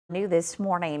New this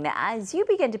morning, as you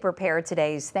begin to prepare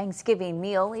today's Thanksgiving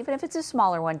meal, even if it's a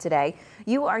smaller one today,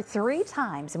 you are 3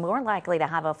 times more likely to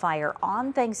have a fire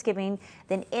on Thanksgiving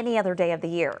than any other day of the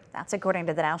year. That's according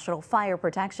to the National Fire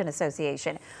Protection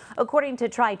Association. According to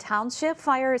Tri-Township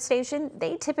Fire Station,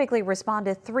 they typically respond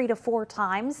to 3 to 4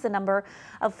 times the number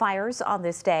of fires on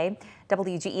this day.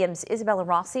 WGEM's Isabella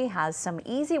Rossi has some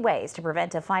easy ways to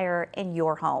prevent a fire in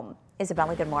your home.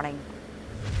 Isabella, good morning.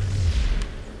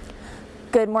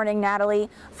 Good morning, Natalie.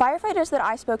 Firefighters that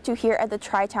I spoke to here at the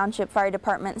Tri-Township Fire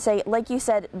Department say, like you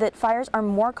said, that fires are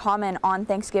more common on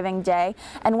Thanksgiving Day,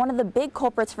 and one of the big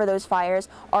culprits for those fires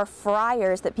are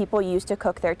fryers that people use to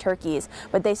cook their turkeys.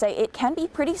 But they say it can be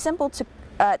pretty simple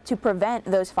to prevent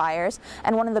those fires,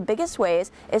 and one of the biggest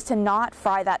ways is to not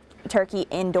fry that turkey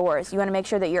indoors. You want to make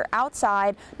sure that you're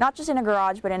outside, not just in a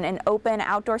garage, but in an open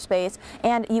outdoor space,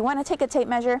 and you want to take a tape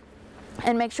measure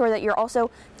and make sure that you're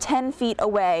also 10 feet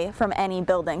away from any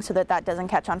building so that that doesn't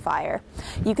catch on fire.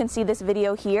 You can see this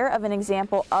video here of an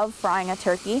example of frying a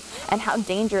turkey and how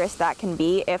dangerous that can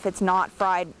be if it's not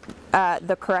fried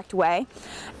the correct way.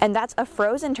 And that's a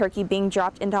frozen turkey being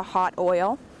dropped into hot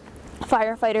oil.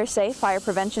 Firefighters say fire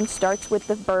prevention starts with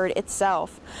the bird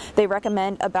itself. They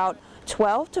recommend about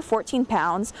 12 to 14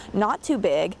 pounds, not too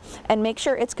big, and make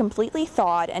sure it's completely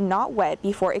thawed and not wet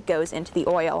before it goes into the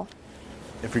oil.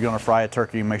 If you're going to fry a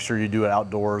turkey, make sure you do it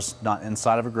outdoors, not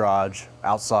inside of a garage,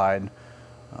 outside.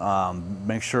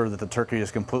 Make sure that the turkey is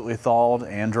completely thawed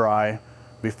and dry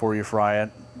before you fry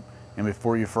it. And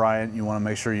before you fry it, you want to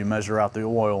make sure you measure out the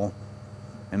oil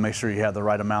and make sure you have the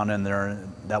right amount in there.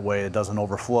 That way it doesn't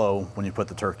overflow when you put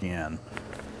the turkey in.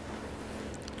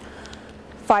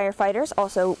 Firefighters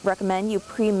also recommend you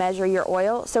pre-measure your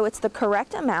oil so it's the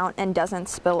correct amount and doesn't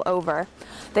spill over.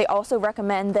 They also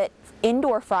recommend that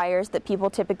indoor fryers that people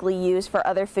typically use for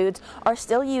other foods are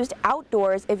still used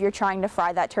outdoors if you're trying to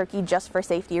fry that turkey just for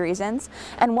safety reasons.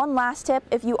 And one last tip,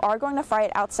 if you are going to fry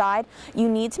it outside, you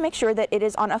need to make sure that it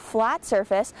is on a flat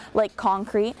surface like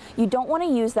concrete. You don't want to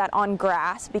use that on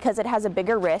grass because it has a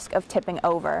bigger risk of tipping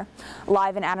over.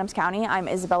 Live in Adams County, I'm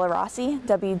Isabella Rossi,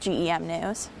 WGEM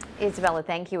News. Isabella,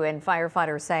 thank you. And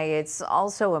firefighters say it's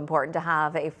also important to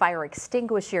have a fire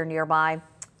extinguisher nearby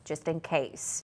just in case.